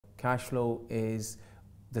Cash flow is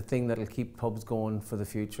the thing that'll keep pubs going for the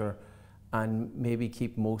future and maybe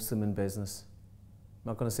keep most of them in business.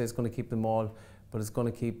 I'm not going to say it's going to keep them all, but it's going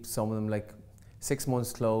to keep some of them, like 6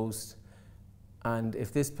 months closed. And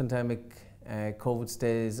if this pandemic, COVID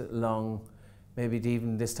stays long, maybe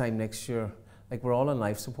even this time next year, like we're all on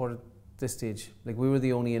life support at this stage. Like we were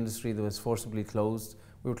the only industry that was forcibly closed.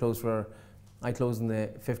 We were closed I closed on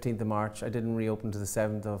the 15th of March. I didn't reopen to the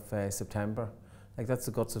 7th of September. Like that's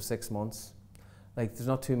the guts of 6 months. Like there's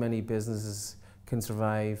not too many businesses can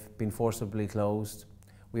survive being forcibly closed.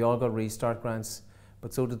 We all got restart grants,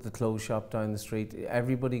 but so did the clothes shop down the street.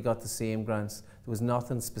 Everybody got the same grants. There was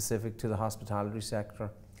nothing specific to the hospitality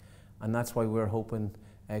sector. And that's why we're hoping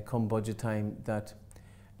come budget time that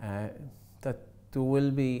there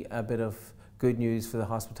will be a bit of good news for the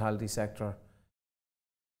hospitality sector.